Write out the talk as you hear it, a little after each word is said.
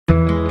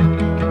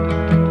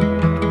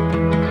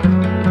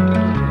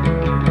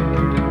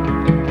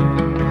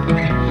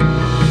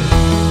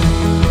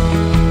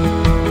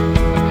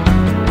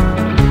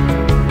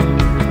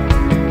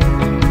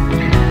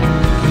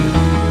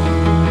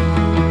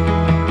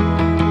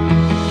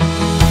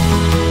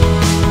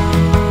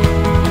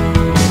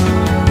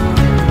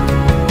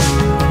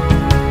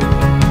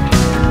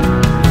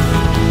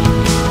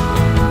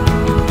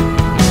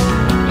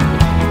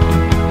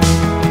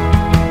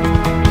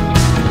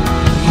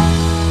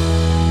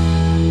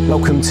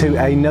Welcome to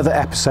another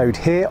episode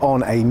here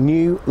on A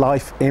New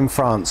Life in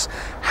France.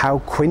 How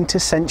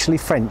quintessentially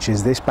French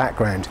is this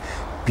background?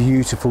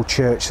 Beautiful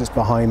church that's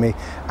behind me.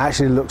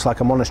 Actually looks like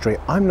a monastery.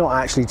 I'm not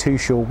actually too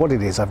sure what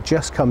it is. I've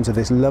just come to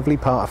this lovely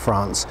part of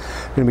France.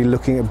 I'm going to be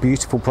looking at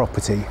beautiful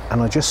property,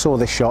 and I just saw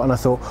this shot and I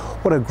thought,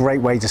 what a great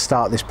way to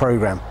start this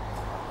program.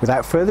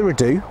 Without further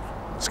ado,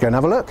 let's go and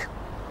have a look.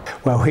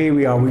 Well, here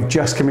we are. We've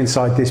just come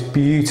inside this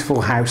beautiful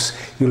house.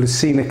 You'll have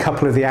seen a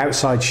couple of the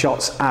outside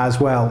shots as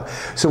well.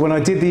 So when I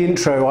did the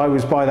intro, I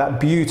was by that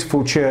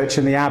beautiful church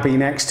and the abbey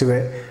next to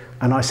it,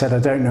 and I said, I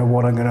don't know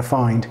what I'm going to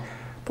find.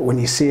 But when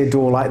you see a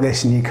door like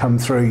this and you come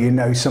through, you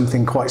know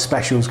something quite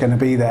special is going to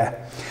be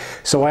there.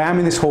 So I am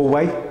in this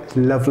hallway,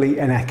 lovely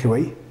and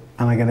echoey,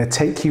 and I'm going to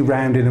take you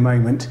round in a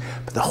moment.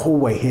 But the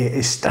hallway here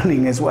is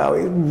stunning as well.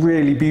 It's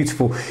really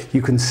beautiful.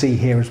 You can see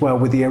here as well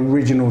with the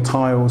original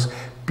tiles,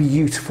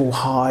 beautiful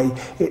high.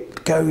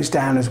 It goes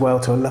down as well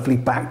to a lovely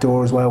back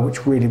door as well,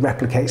 which really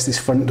replicates this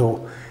front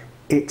door.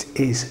 It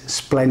is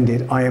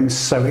splendid. I am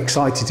so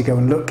excited to go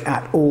and look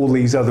at all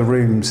these other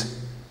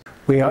rooms.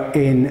 We are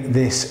in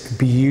this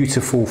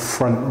beautiful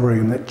front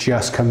room that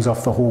just comes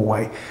off the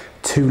hallway.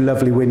 Two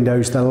lovely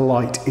windows. The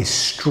light is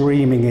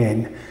streaming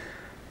in.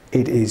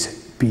 It is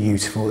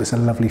beautiful. There's a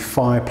lovely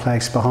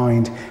fireplace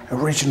behind.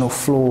 Original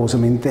floors. I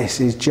mean,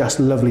 this is just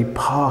lovely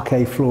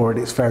parquet floor at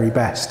its very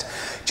best.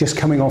 Just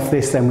coming off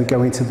this, then we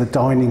go into the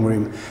dining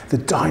room. The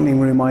dining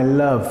room I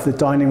love. The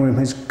dining room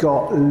has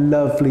got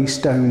lovely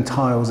stone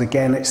tiles.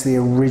 Again, it's the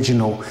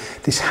original.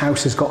 This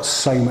house has got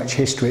so much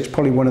history. It's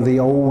probably one of the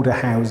older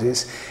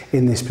houses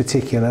in this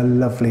particular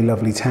lovely,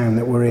 lovely town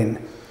that we're in.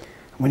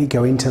 When you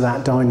go into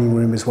that dining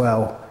room as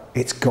well,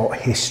 it's got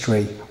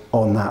history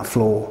on that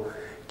floor.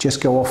 Just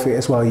go off it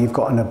as well, you've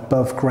got an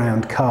above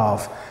ground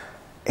carve.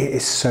 It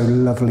is so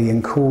lovely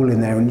and cool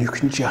in there, and you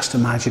can just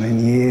imagine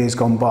in years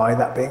gone by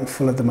that being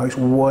full of the most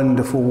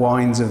wonderful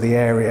wines of the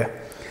area.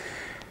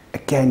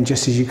 Again,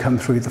 just as you come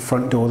through the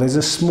front door, there's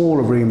a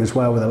smaller room as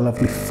well with a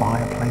lovely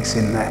fireplace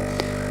in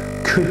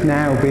there. Could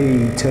now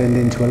be turned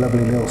into a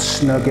lovely little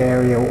snug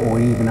area or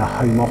even a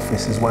home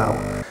office as well.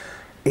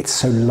 It's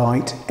so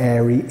light,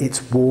 airy,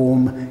 it's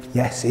warm.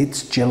 Yes,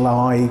 it's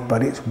July,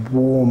 but it's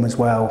warm as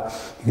well.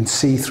 You can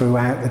see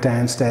throughout the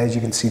downstairs,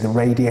 you can see the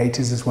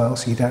radiators as well,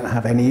 so you don't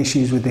have any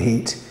issues with the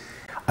heat.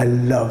 I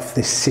love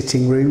this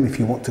sitting room, if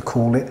you want to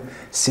call it.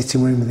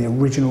 Sitting room with the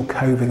original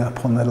coving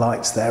up on the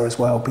lights there as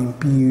well, being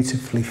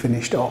beautifully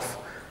finished off.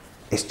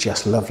 It's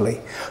just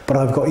lovely. But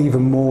I've got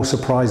even more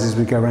surprises as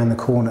we go around the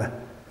corner.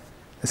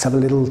 Let's have a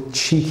little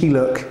cheeky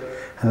look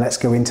and let's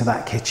go into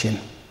that kitchen.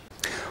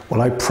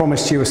 Well, I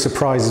promised you a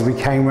surprise as we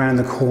came around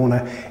the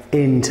corner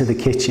into the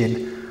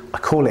kitchen. I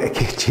call it a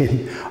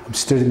kitchen. I'm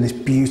stood in this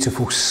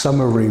beautiful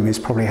summer room is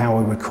probably how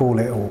I would call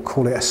it, or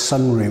call it a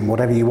sunroom,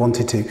 whatever you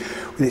wanted to,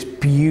 with its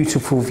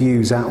beautiful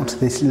views out onto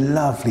this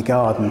lovely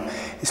garden.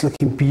 It's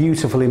looking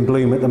beautiful in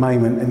bloom at the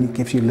moment, and it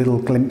gives you little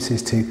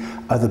glimpses to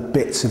other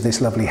bits of this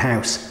lovely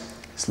house.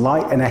 It's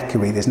light and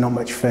echoey. There's not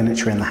much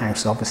furniture in the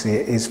house. Obviously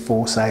it is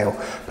for sale,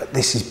 but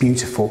this is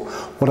beautiful.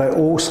 What I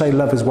also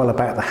love as well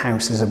about the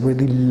house is a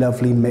really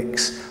lovely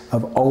mix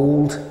of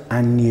old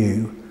and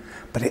new,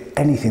 but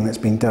anything that's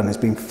been done has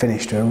been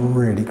finished to a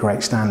really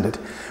great standard.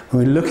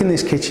 When we look in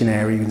this kitchen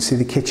area, you can see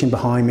the kitchen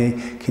behind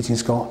me.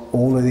 Kitchen's got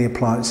all of the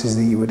appliances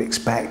that you would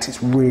expect.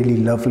 It's really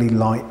lovely,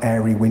 light,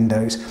 airy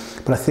windows.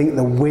 But I think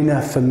the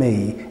winner for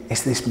me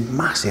is this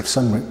massive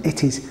sunroom.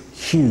 It is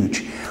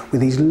huge, with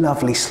these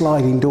lovely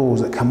sliding doors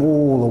that come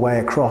all the way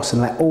across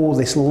and let all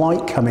this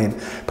light come in,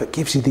 but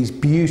gives you these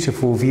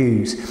beautiful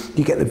views.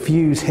 You get the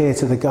views here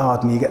to the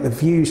garden, you get the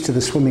views to the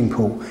swimming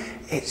pool.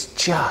 It's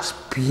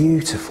just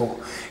beautiful.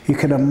 You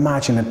can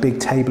imagine a big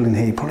table in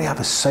here. You probably have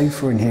a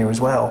sofa in here as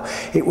well.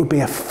 It would be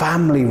a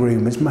family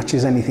room as much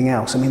as anything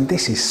else. I mean,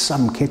 this is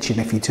some kitchen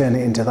if you turn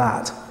it into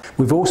that.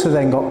 We've also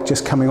then got,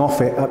 just coming off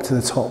it up to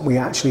the top, we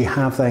actually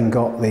have then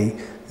got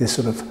this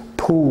sort of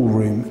pool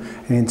room,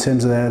 and in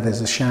terms of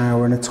there's a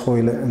shower and a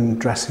toilet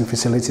and dressing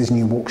facilities, and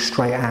you walk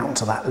straight out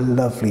to that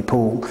lovely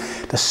pool.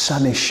 The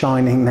sun is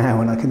shining now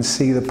and I can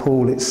see the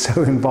pool. It's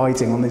so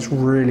inviting on this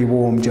really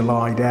warm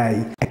July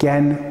day.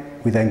 Again,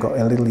 we then got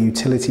a little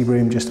utility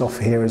room just off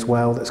here as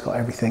well that's got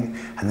everything,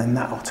 and then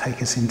that will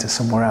take us into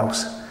somewhere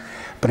else.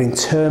 But in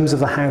terms of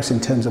the house, in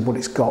terms of what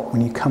it's got,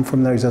 when you come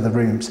from those other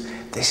rooms,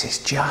 this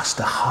is just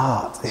the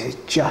heart. This is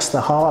just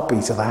the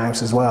heartbeat of the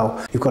house as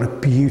well. You've got a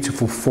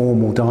beautiful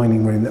formal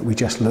dining room that we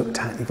just looked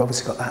at. You've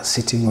obviously got that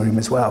sitting room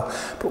as well.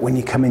 But when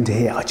you come into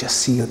here, I just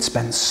see you'd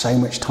spend so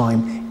much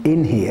time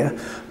in here,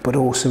 but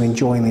also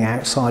enjoying the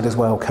outside as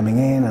well, coming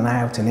in and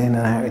out and in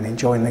and out and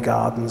enjoying the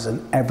gardens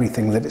and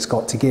everything that it's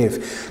got to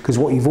give. Because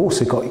what you've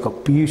also got, you've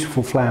got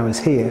beautiful flowers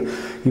here.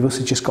 You've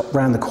also just got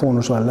round the corner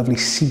as well, a lovely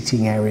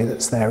seating area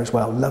that's there as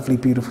well. Lovely,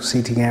 beautiful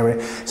seating area.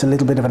 It's a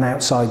little bit of an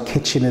outside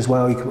kitchen as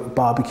well. You can put a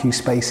barbecue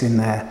space in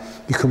there.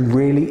 You can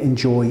really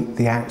enjoy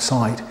the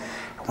outside.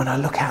 When I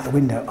look out the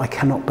window, I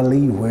cannot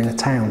believe we're in a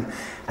town.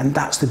 And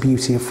that's the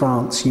beauty of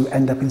France. You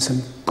end up in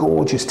some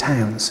gorgeous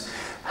towns.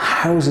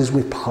 houses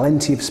with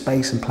plenty of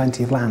space and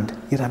plenty of land.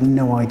 You'd have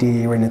no idea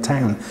you're in a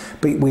town,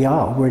 but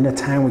we're in a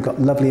town. We've got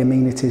lovely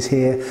amenities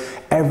here.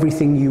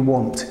 Everything you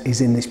want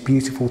is in this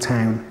beautiful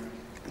town.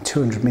 And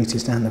 200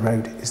 metres down the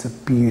road is the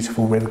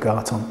beautiful River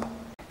Gartempe.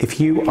 If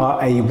you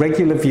are a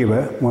regular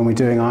viewer when we're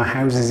doing our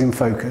houses in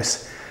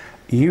focus,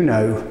 you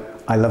know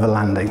I love a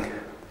landing.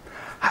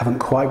 Haven't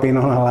quite been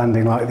on a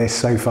landing like this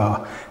so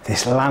far.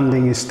 This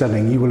landing is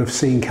stunning. You will have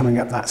seen coming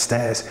up that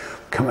stairs.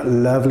 Come up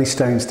lovely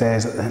stone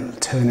stairs that then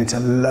turn into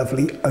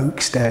lovely oak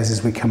stairs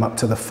as we come up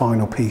to the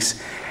final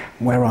piece.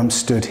 Where I'm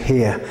stood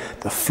here,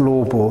 the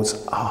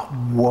floorboards are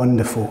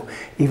wonderful.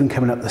 Even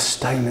coming up the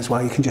stone as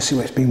well, you can just see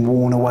where it's been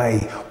worn away.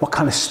 What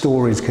kind of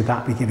stories could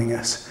that be giving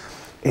us?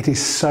 It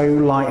is so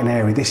light and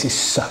airy. This is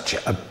such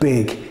a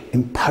big,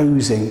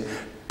 imposing,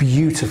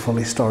 beautiful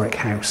historic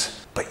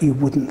house. But you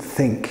wouldn't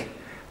think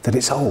that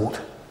it's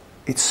old.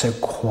 It's so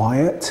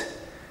quiet,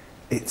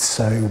 it's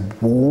so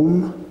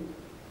warm,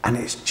 and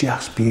it's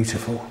just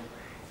beautiful.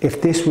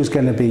 If this was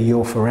going to be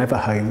your forever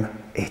home,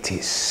 it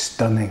is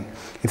stunning.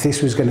 If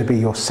this was going to be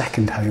your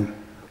second home,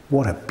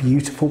 what a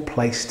beautiful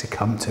place to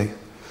come to.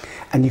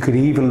 And you could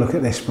even look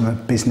at this from a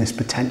business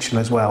potential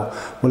as well.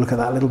 We'll look at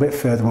that a little bit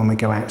further when we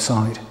go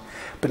outside.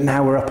 But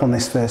now we're up on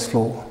this first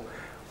floor.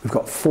 We've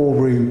got 4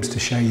 rooms to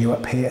show you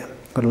up here.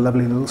 Got a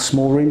lovely little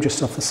small room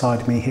just off the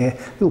side of me here.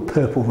 Little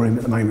purple room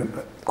at the moment,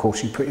 but of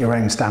course you put your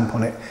own stamp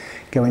on it.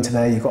 Go into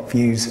there, you've got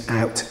views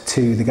out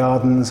to the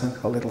gardens, and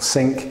got a little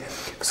sink.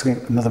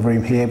 Another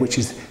room here, which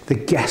is the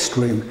guest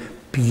room.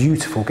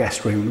 Beautiful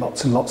guest room,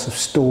 lots and lots of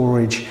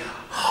storage,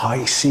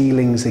 high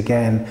ceilings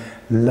again,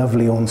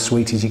 lovely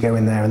ensuite as you go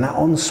in there. And that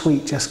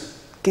ensuite just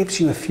gives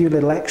you a few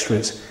little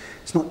extras.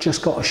 It's not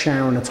just got a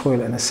shower and a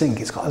toilet and a sink,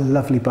 it's got a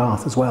lovely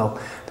bath as well.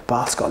 The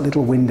bath's got a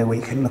little window where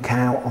you can look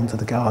out onto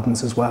the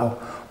gardens as well.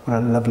 What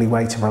a lovely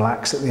way to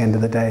relax at the end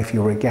of the day if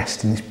you're a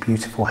guest in this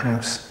beautiful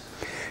house.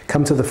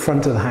 Come to the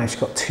front of the house,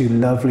 you've got 2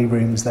 lovely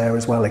rooms there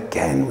as well,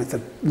 again with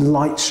the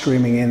light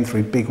streaming in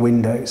through big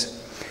windows.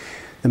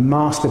 The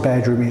master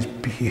bedroom is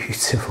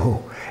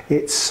beautiful.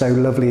 It's so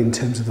lovely in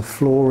terms of the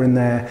floor in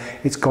there.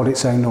 It's got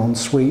its own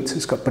ensuite.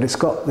 But it's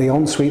got the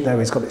ensuite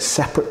there. It's got its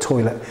separate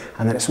toilet,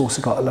 and then it's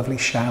also got a lovely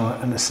shower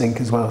and a sink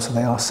as well. So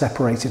they are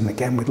separated, and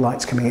again with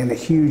lights coming in, a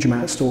huge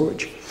amount of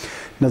storage.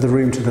 Another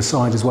room to the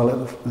side as well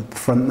at the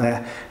front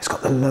there. It's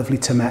got the lovely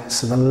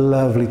tomettes and the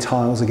lovely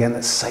tiles again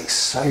that say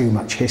so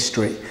much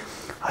history.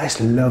 I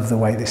just love the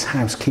way this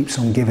house keeps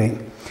on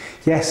giving.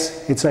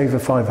 Yes, it's over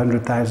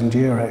 500,000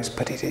 euros,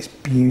 but it is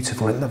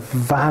beautiful, and the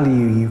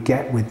value you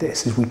get with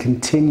this as we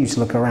continue to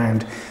look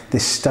around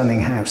this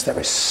stunning house, there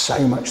is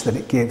so much that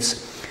it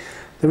gives.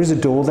 There is a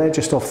door there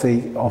just off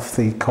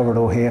the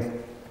corridor here,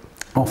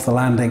 off the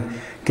landing,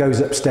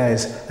 goes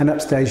upstairs, and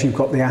upstairs you've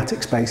got the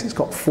attic space. It's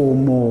got 4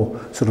 more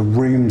sort of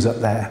rooms up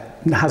there.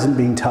 It hasn't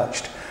been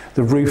touched.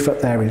 The roof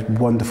up there is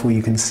wonderful.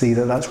 You can see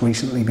that that's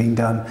recently been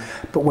done.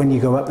 But when you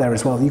go up there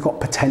as well, you've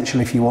got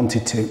potential if you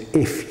wanted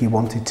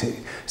to.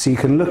 So you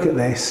can look at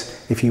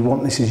this. If you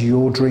want this as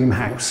your dream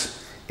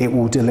house, it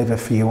will deliver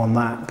for you on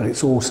that. But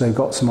it's also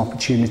got some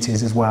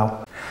opportunities as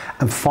well.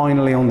 And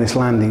finally on this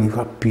landing, you've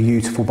got a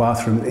beautiful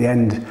bathroom at the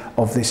end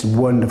of this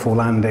wonderful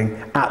landing.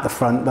 At the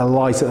front, the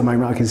light at the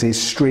moment I can see is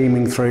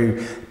streaming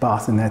through.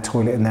 Bath in there,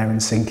 toilet in there,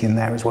 and sink in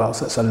there as well.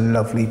 So it's a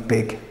lovely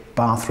big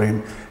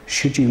bathroom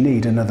should you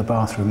need another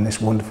bathroom in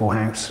this wonderful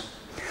house.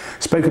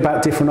 Spoke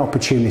about different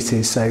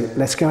opportunities, so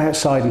let's go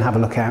outside and have a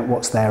look at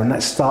what's there, and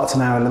let's start to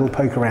now a little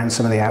poke around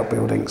some of the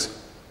outbuildings.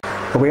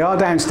 But we are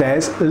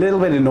downstairs, a little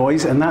bit of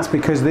noise, and that's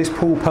because this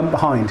pool pump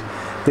behind.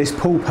 This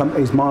pool pump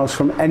is miles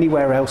from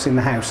anywhere else in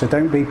the house, so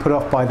don't be put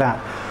off by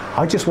that.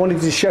 I just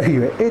wanted to show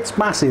you it. It's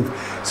massive.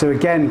 So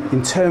again,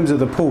 in terms of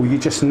the pool, you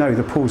just know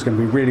the pool's going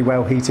to be really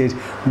well heated,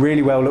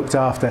 really well looked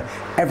after.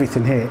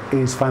 Everything here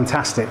is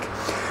fantastic.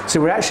 So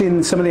we're actually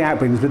in some of the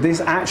outbuildings, but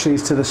this actually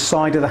is to the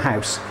side of the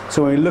house.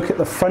 So when we look at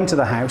the front of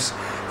the house,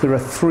 there are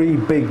 3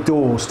 big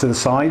doors to the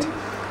side.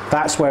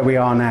 That's where we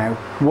are now.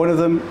 One of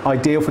them,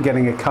 ideal for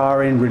getting a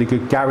car in, really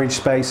good garage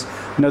space.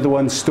 Another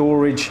one,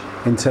 storage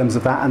in terms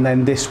of that, and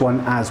then this one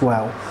as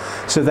well.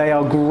 So they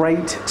are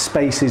great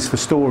spaces for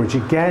storage.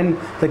 Again,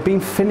 they've been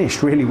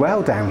finished really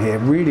well down here,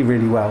 really,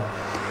 really well.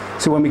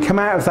 So when we come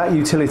out of that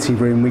utility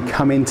room, we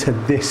come into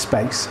this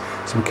space.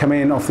 So we come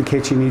in off the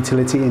kitchen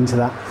utility into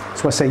that.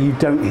 So I say you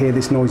don't hear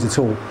this noise at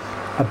all.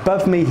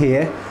 Above me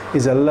here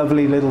is a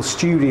lovely little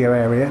studio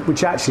area,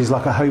 which actually is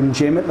like a home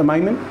gym at the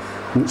moment.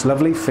 And it's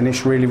lovely,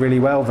 finished really, really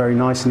well, very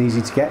nice and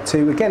easy to get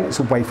to. Again, it's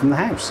away from the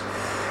house.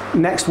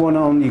 Next one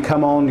on, you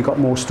come on, you've got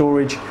more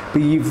storage,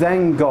 but you've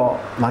then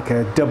got like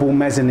a double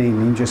mezzanine.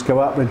 You can just go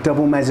up a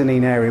double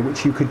mezzanine area,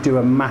 which you could do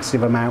a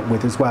massive amount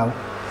with as well.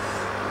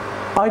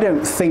 I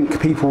don't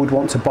think people would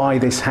want to buy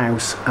this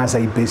house as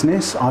a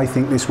business. I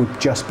think this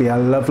would just be a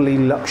lovely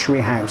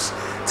luxury house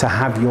to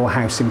have your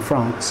house in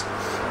France.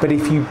 But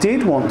if you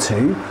did want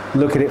to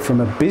look at it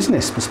from a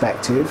business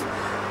perspective,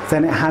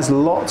 then it has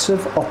lots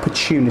of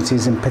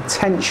opportunities and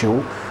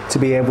potential to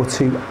be able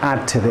to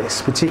add to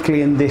this,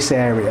 particularly in this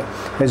area.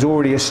 There's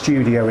already a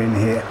studio in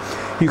here.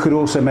 You could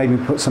also maybe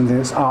put something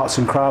that's arts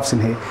and crafts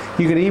in here.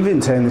 You could even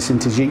turn this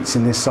into gîtes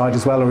in this side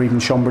as well, or even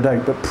chambre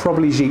d'hôte, but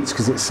probably gîtes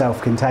because it's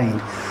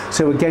self-contained.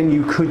 So again,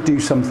 you could do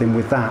something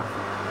with that.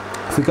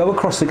 If we go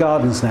across the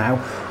gardens now,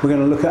 we're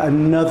going to look at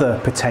another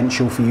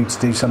potential for you to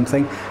do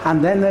something,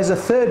 and then there's a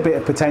third bit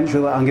of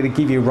potential that I'm going to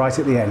give you right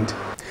at the end.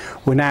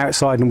 We're now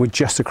outside and we're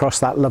just across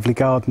that lovely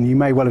garden. You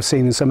may well have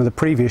seen in some of the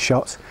previous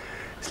shots,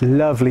 this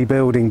lovely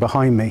building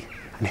behind me.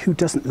 And who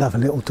doesn't love a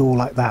little door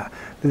like that?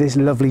 This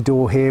lovely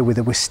door here with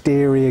a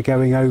wisteria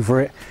going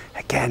over it.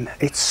 Again,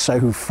 it's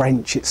so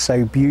French, it's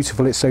so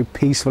beautiful, it's so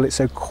peaceful, it's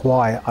so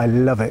quiet. I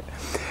love it.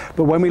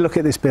 But when we look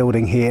at this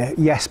building here,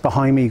 yes,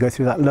 behind me you go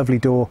through that lovely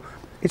door.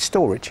 It's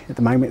storage. At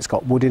the moment it's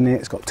got wood in it,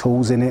 it's got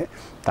tools in it.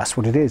 That's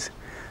what it is.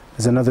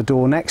 There's another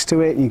door next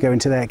to it and you go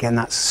into there, again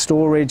that's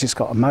storage, it's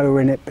got a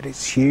mower in it, but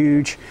it's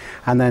huge.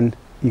 And then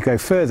you go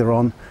further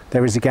on,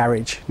 there is a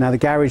garage. Now the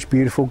garage,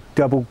 beautiful,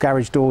 double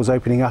garage doors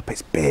opening up.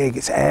 It's big,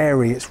 it's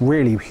airy, it's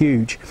really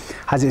huge.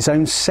 Has its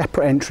own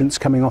separate entrance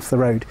coming off the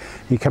road.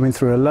 You come in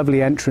through a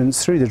lovely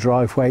entrance through the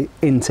driveway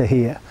into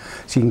here.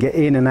 So you can get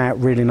in and out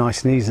really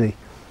nice and easy.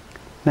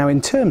 Now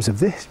in terms of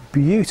this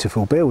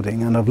beautiful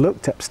building, and I've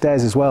looked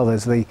upstairs as well,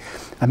 there's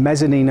a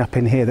mezzanine up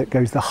in here that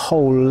goes the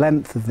whole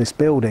length of this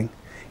building.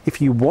 If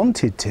you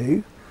wanted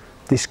to,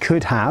 this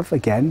could have,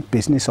 again,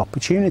 business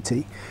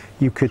opportunity.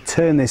 You could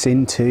turn this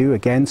into,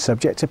 again,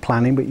 subject to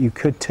planning, but you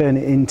could turn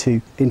it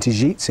into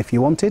gîtes if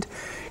you wanted.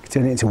 You could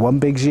turn it into one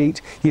big gîte.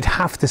 You'd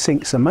have to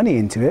sink some money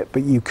into it,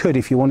 but you could,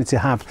 if you wanted to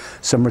have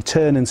some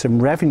return and some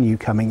revenue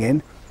coming in,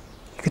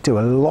 you could do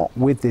a lot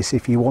with this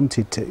if you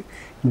wanted to.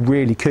 You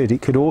really could.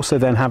 It could also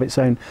then have its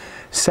own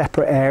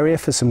separate area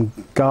for some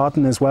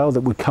garden as well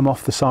that would come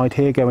off the side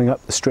here, going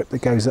up the strip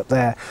that goes up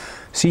there.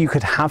 So you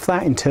could have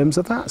that in terms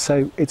of that.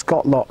 So it's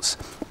got lots,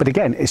 but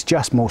again, it's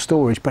just more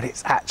storage, but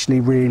it's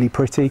actually really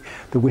pretty.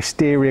 The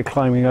wisteria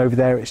climbing over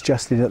there, it's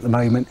just in at the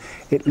moment.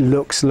 It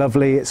looks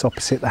lovely. It's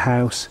opposite the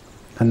house.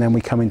 And then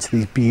we come into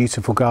these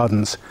beautiful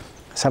gardens.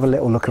 Let's have a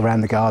little look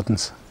around the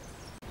gardens.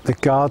 The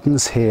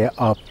gardens here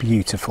are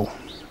beautiful.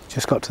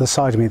 Just got to the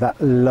side of me,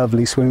 that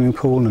lovely swimming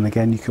pool, and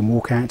again you can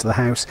walk out to the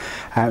house.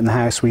 Out in the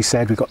house, we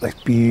said we've got those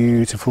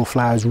beautiful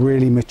flowers,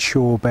 really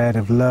mature bed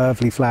of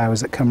lovely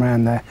flowers that come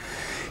around there.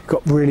 You've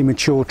got really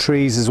mature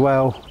trees as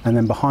well, and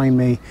then behind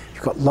me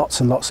you've got lots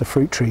and lots of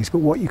fruit trees. But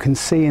what you can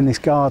see in this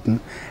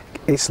garden,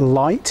 it's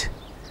light,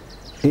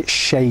 it's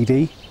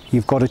shady,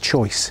 you've got a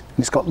choice, and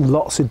it's got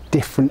lots of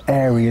different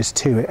areas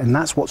to it, and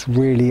that's what's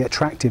really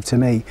attractive to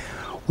me.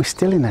 We're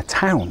still in a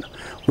town.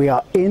 We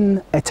are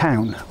in a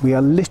town. We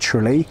are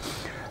literally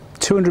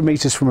 200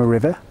 metres from a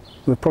river.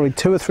 We're probably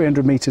 200 or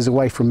 300 metres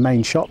away from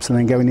main shops and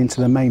then going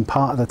into the main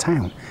part of the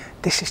town.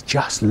 This is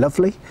just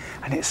lovely,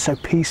 and it's so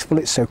peaceful,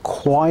 it's so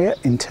quiet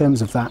in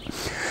terms of that.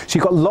 So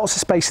you've got lots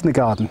of space in the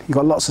garden, you've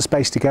got lots of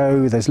space to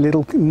go. There's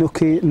little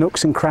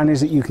nooks and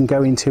crannies that you can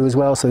go into as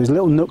well. So there's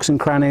little nooks and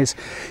crannies,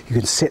 you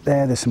can sit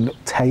there, there's some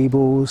little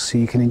tables, so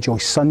you can enjoy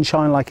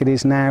sunshine like it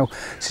is now.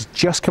 This is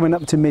just coming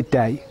up to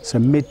midday, so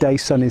midday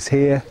sun is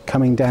here,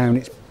 coming down,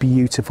 it's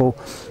beautiful.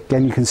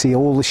 Again, you can see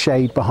all the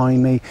shade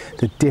behind me,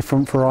 the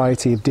different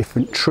variety of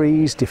different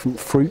trees, different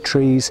fruit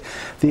trees,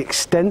 the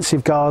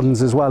extensive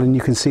gardens as well, and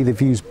you can see the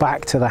views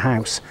back to the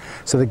house.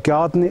 So the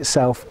garden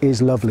itself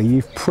is lovely.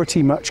 You've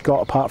pretty much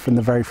got, apart from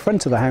the very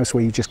front of the house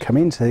where you just come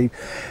into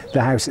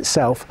the house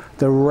itself,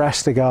 the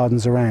rest of the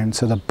gardens around.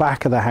 So the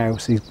back of the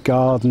house is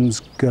gardens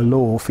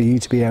galore for you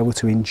to be able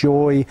to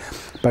enjoy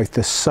both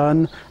the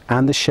sun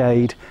and the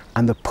shade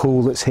and the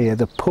pool that's here.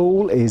 The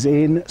pool is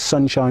in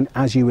sunshine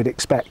as you would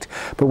expect,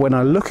 but when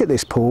I look at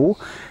this pool,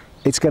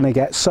 it's going to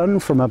get sun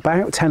from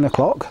about 10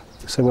 o'clock.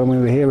 So when we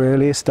were here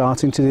earlier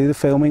starting to do the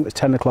filming, it was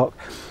 10 o'clock.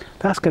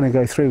 That's going to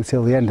go through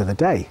till the end of the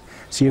day.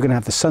 So you're going to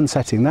have the sun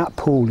setting. That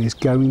pool is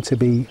going to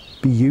be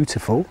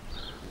beautiful,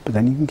 but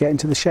then you can get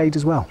into the shade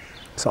as well.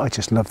 So I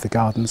just love the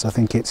gardens. I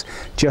think it's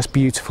just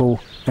beautiful,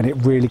 and it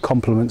really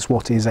complements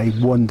what is a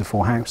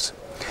wonderful house.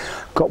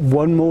 Got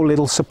one more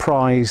little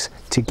surprise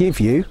to give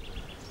you,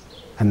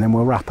 and then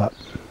we'll wrap up.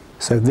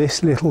 So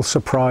this little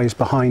surprise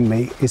behind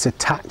me is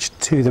attached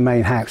to the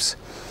main house.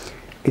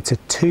 It's a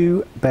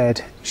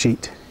 2-bed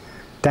sheet.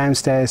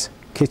 Downstairs,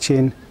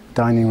 kitchen,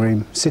 dining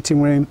room,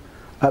 sitting room,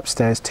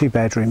 upstairs 2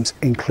 bedrooms,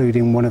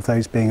 including one of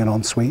those being an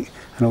ensuite,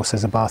 and also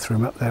there's a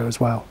bathroom up there as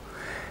well.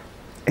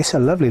 It's a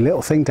lovely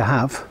little thing to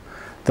have.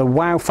 The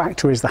wow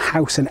factor is the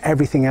house and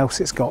everything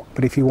else it's got,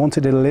 but if you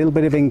wanted a little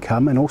bit of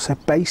income and also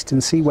based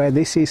and see where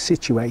this is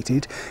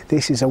situated,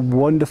 this is a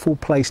wonderful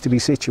place to be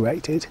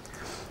situated.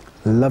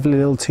 Lovely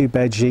little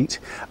 2-bed sheet.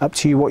 Up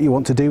to you what you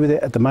want to do with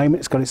it. At the moment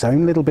it's got its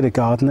own little bit of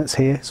garden that's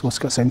here. It's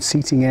also got its own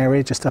seating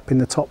area just up in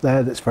the top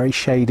there that's very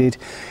shaded.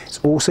 It's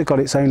also got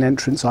its own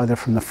entrance either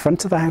from the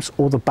front of the house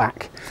or the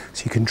back.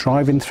 So you can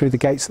drive in through the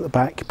gates at the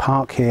back,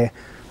 park here,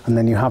 and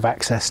then you have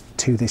access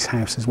to this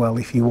house as well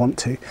if you want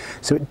to.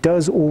 So it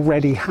does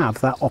already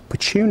have that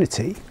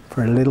opportunity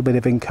for a little bit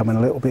of income and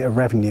a little bit of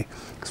revenue.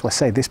 So I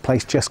say this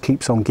place just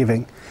keeps on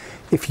giving.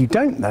 If you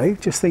don't though,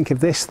 just think of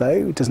this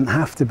though, it doesn't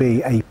have to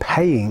be a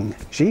paying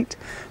gîte.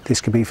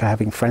 This could be for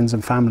having friends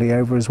and family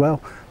over as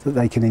well, that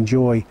they can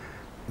enjoy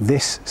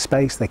this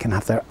space, they can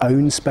have their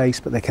own space,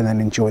 but they can then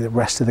enjoy the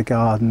rest of the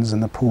gardens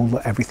and the pool,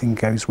 everything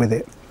goes with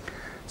it.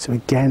 So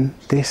again,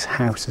 this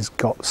house has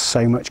got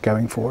so much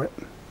going for it.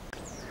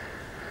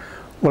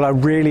 Well, I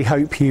really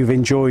hope you've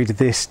enjoyed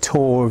this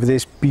tour of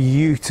this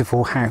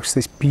beautiful house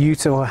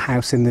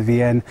in the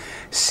Vienne,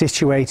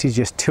 situated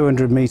just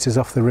 200 metres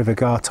off the River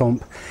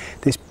Gartempe,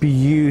 this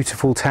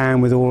beautiful town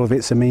with all of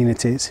its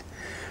amenities.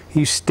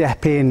 You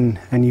step in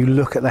and you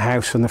look at the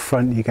house from the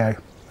front and you go,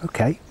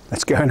 okay,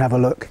 let's go and have a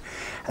look.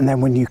 And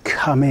then when you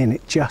come in,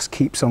 it just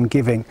keeps on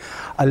giving.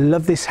 I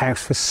love this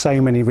house for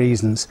so many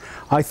reasons.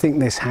 I think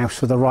this house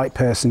for the right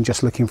person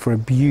just looking for a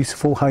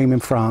beautiful home in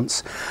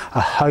France, a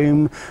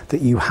home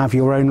that you have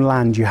your own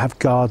land, you have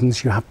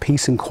gardens, you have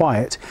peace and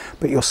quiet,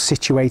 but you're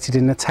situated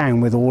in a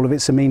town with all of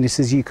its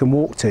amenities you can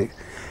walk to.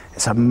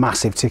 It's a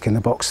massive tick in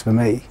the box for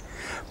me.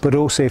 But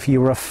also if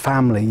you were a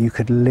family, you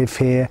could live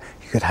here,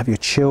 you could have your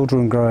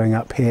children growing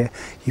up here.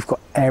 You've got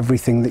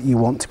everything that you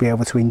want to be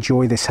able to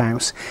enjoy this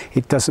house.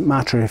 It doesn't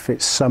matter if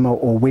it's summer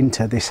or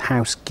winter, this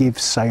house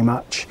gives so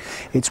much.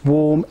 It's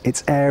warm,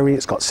 it's airy,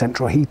 it's got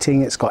central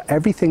heating, it's got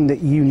everything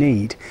that you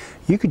need.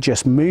 You could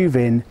just move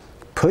in,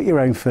 put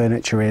your own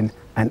furniture in,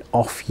 and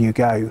off you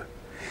go.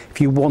 If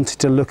you wanted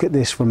to look at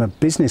this from a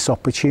business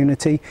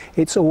opportunity,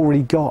 it's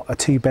already got a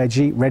 2-bed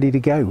gîte ready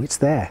to go. It's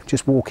there.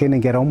 Just walk in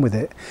and get on with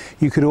it.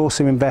 You could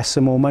also invest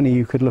some more money.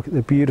 You could look at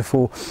the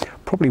beautiful,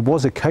 probably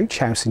was a coach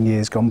house in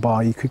years gone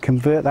by. You could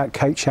convert that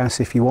coach house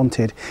if you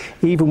wanted.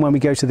 Even when we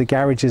go to the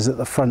garages at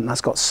the front,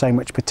 that's got so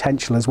much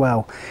potential as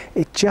well.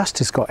 It just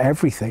has got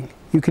everything.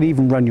 You could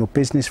even run your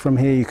business from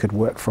here. You could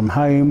work from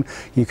home.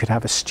 You could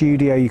have a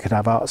studio. You could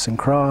have arts and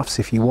crafts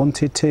if you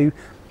wanted to.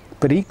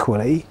 But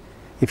equally,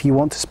 if you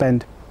want to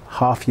spend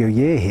half your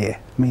year here,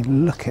 I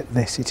mean, look at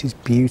this, it is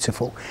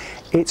beautiful.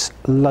 It's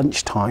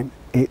lunchtime,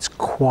 it's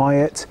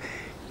quiet,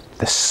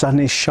 the sun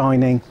is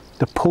shining,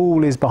 the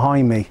pool is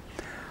behind me.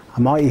 I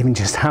might even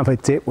just have a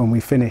dip when we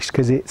finish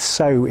because it's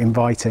so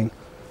inviting.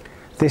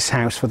 This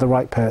house for the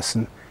right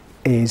person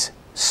is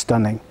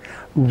stunning.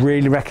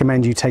 Really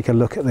recommend you take a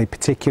look at the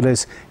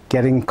particulars,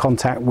 get in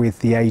contact with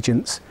the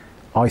agents.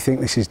 I think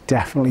this is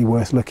definitely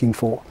worth looking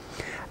for.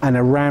 And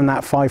around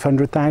that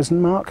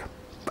 500,000 mark,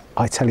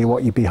 I tell you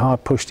what, you'd be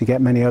hard pushed to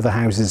get many other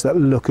houses that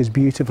look as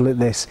beautiful as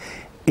this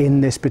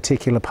in this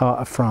particular part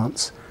of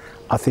France.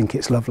 I think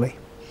it's lovely.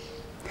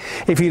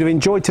 If you'd have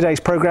enjoyed today's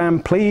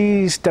programme,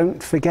 please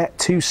don't forget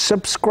to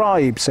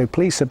subscribe. So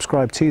please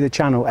subscribe to the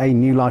channel A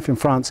New Life in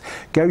France.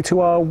 Go to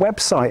our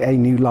website,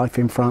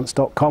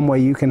 anewlifeinfrance.com, where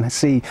you can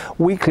see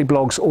weekly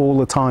blogs all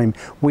the time.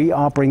 We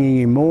are bringing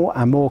you more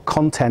and more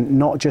content,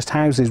 not just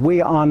houses.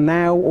 We are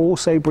now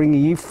also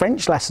bringing you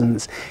French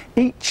lessons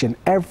each and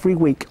every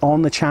week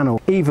on the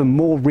channel. Even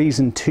more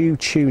reason to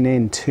tune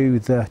in to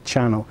the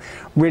channel.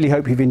 Really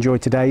hope you've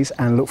enjoyed today's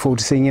and look forward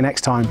to seeing you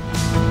next time.